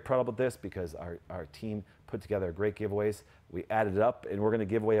I'm very proud about this because our team put together great giveaways. We added it up, and we're going to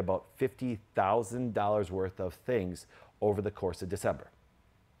give away about $50,000 worth of things over the course of December.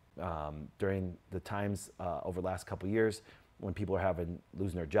 During the times over the last couple of years when people are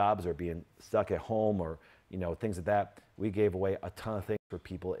losing their jobs or being stuck at home or things like that, we gave away a ton of things for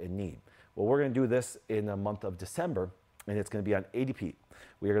people in need. Well, we're going to do this in the month of December, and it's going to be on ADP.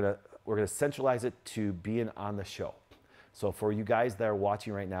 We're going to centralize it to being on the show. So for you guys that are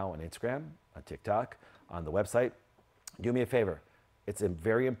watching right now on Instagram, on TikTok, on the website, do me a favor. It's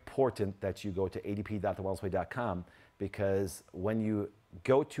very important that you go to adp.thewellnessway.com because when you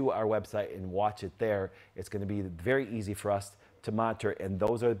go to our website and watch it there, it's going to be very easy for us to monitor, and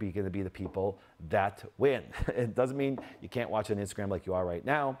those are going to be the people that win. It doesn't mean you can't watch it on Instagram like you are right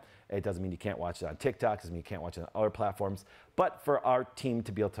now. It doesn't mean you can't watch it on TikTok. It doesn't mean you can't watch it on other platforms. But for our team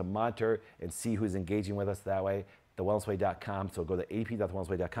to be able to monitor and see who's engaging with us that way, thewellnessway.com. So go to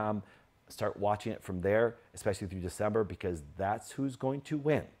adp.thewellnessway.com, start watching it from there, especially through December, because that's who's going to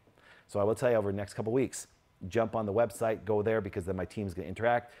win. So I will tell you over the next couple weeks, jump on the website, go there, because then my team's going to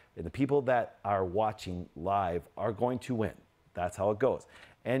interact, and the people that are watching live are going to win. That's how it goes.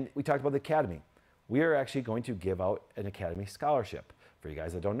 And we talked about the Academy. We are actually going to give out an Academy scholarship. For you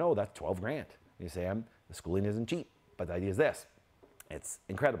guys that don't know, that's 12 grand. You say, the schooling isn't cheap, but the idea is this. It's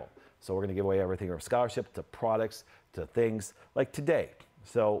incredible. So we're going to give away everything from scholarship to products to things like today.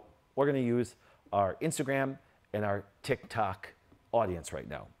 So we're going to use our Instagram and our TikTok audience right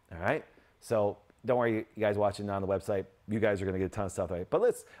now. All right. So don't worry, you guys watching on the website, you guys are going to get a ton of stuff. Right?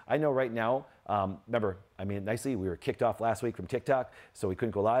 But I know right now, remember, I mean, nicely, we were kicked off last week from TikTok, so we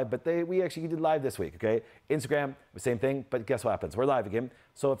couldn't go live, but we actually did live this week, okay? Instagram, the same thing, but guess what happens? We're live again.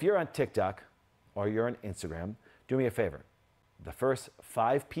 So if you're on TikTok or you're on Instagram, do me a favor. The first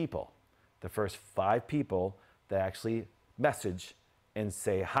 5 people that actually message and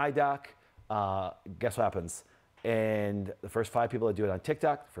say, hi, Doc, guess what happens? And the first 5 people that do it on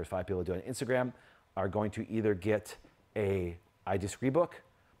TikTok, the first 5 people that do it on Instagram are going to either get a I Disagree book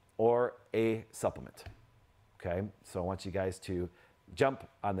or a supplement, okay? So I want you guys to jump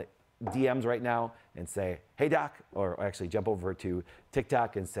on the DMs right now and say, hey, Doc, or actually jump over to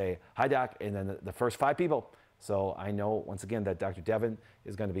TikTok and say, hi, Doc, and then the first 5 people. So I know, once again, that Dr. Devin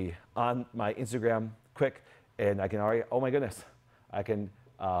is going to be on my Instagram quick, and I can already, oh my goodness, I can,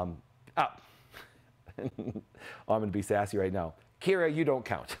 oh, I'm going to be sassy right now. Kira, you don't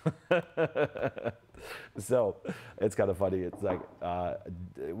count. So it's kind of funny. It's like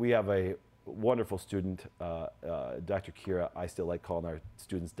we have a wonderful student, Dr. Kira. I still like calling our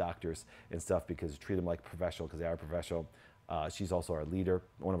students doctors and stuff because treat them like professional because they are professional. She's also our leader,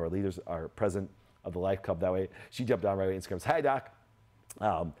 one of our leaders, our president of the Life Club. That way, she jumped on right away and Instagram. Hi, Doc.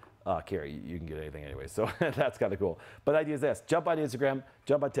 Carrie, you can get anything anyway, so that's kind of cool. But the idea is this: jump on Instagram,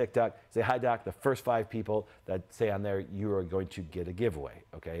 jump on TikTok, say hi, Doc. The first 5 people that say on there, you are going to get a giveaway,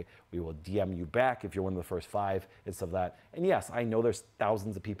 okay? We will DM you back if you're one of the first 5 and stuff like that. And yes, I know there's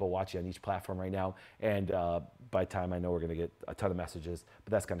thousands of people watching on each platform right now, and by the time I know we're gonna get a ton of messages,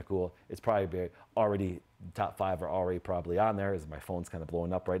 but that's kind of cool. It's probably already, the top 5 are already probably on there, as my phone's kind of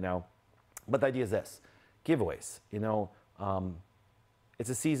blowing up right now. But the idea is this: giveaways, you know, it's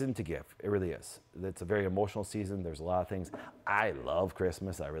a season to give. It really is. It's a very emotional season. There's a lot of things. I love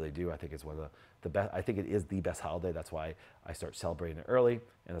Christmas. I really do. I think it's one of the best. I think it is the best holiday. That's why I start celebrating it early,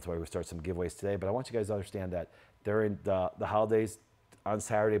 and that's why we start some giveaways today. But I want you guys to understand that during the holidays, on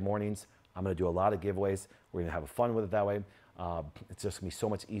Saturday mornings, I'm going to do a lot of giveaways. We're going to have fun with it that way. It's just going to be so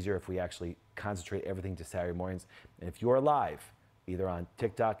much easier if we actually concentrate everything to Saturday mornings. And if you are live, either on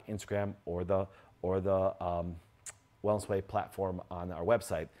TikTok, Instagram, or the Wellness Way platform on our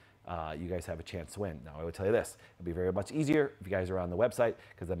website, you guys have a chance to win. Now, I would tell you this: it'd be very much easier if you guys are on the website,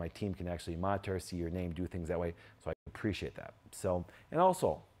 because then my team can actually monitor, see your name, do things that way. So I appreciate that. So, and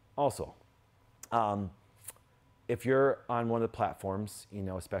also, if you're on one of the platforms, you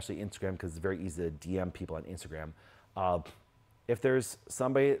know, especially Instagram, because it's very easy to DM people on Instagram. If there's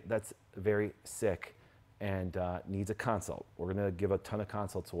somebody that's very sick and needs a consult, we're going to give a ton of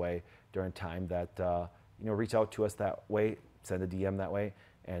consults away during time that. You know, reach out to us that way, send a DM that way,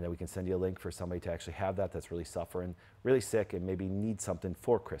 and we can send you a link for somebody to actually have that's really suffering, really sick, and maybe need something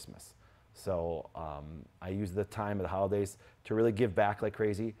for Christmas. So I use the time of the holidays to really give back like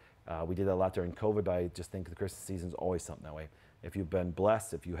crazy. We did that a lot during COVID, but I just think the Christmas season is always something that way. If you've been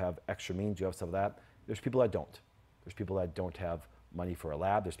blessed, if you have extra means, you have some of that. There's people that don't. There's people that don't have money for a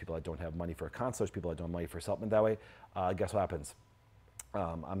lab. There's people that don't have money for a consult. There's people that don't have money for a supplement that way. Guess what happens?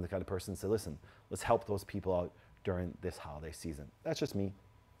 I'm the kind of person to say, listen, let's help those people out during this holiday season. That's just me.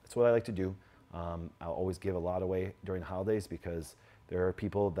 That's what I like to do. I'll always give a lot away during the holidays because there are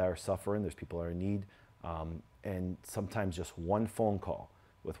people that are suffering, there's people that are in need, and sometimes just one phone call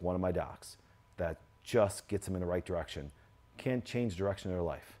with one of my docs that just gets them in the right direction can change the direction of their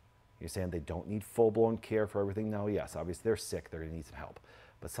life. You're saying they don't need full-blown care for everything now? Yes, obviously they're sick, they're gonna need some help.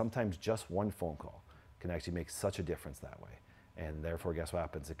 But sometimes just one phone call can actually make such a difference that way. And therefore, guess what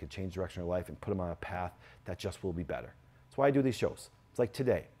happens? It can change the direction of their life and put them on a path that just will be better. That's why I do these shows. It's like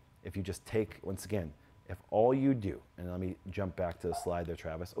today. If you just take, once again, if all you do, and let me jump back to the slide there,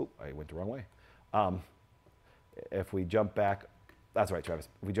 Travis. Oh, I went the wrong way. If we jump back, that's right, Travis.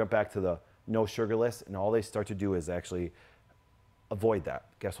 If we jump back to the no sugar list, and all they start to do is actually avoid that,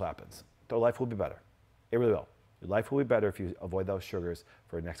 guess what happens? Their life will be better. It really will. Your life will be better if you avoid those sugars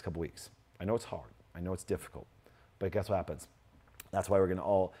for the next couple weeks. I know it's hard. I know it's difficult. But guess what happens? That's why we're going to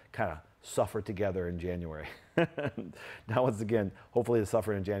all kind of suffer together in January. Now, once again, hopefully the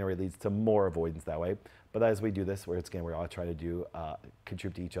suffering in January leads to more avoidance that way. But as we do this, we're all trying to do,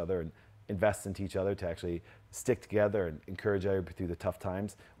 contribute to each other invest into each other, to actually stick together and encourage everybody through the tough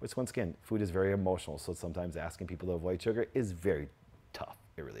times, which once again, food is very emotional. So sometimes asking people to avoid sugar is very tough.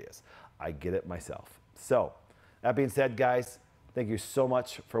 It really is. I get it myself. So that being said, guys, thank you so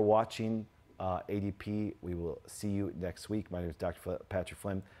much for watching ADP. We will see you next week. My name is Dr. Patrick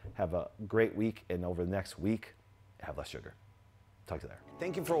Flynn. Have a great week, and over the next week, have less sugar. Talk to you there.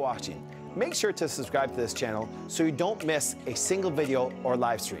 Thank you for watching. Make sure to subscribe to this channel so you don't miss a single video or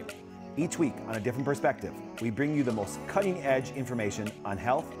live stream. Each week on a different perspective, we bring you the most cutting-edge information on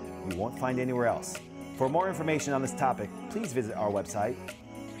health you won't find anywhere else. For more information on this topic, please visit our website.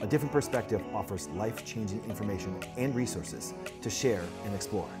 A Different Perspective offers life-changing information and resources to share and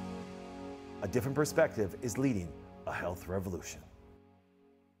explore. A Different Perspective is leading a health revolution.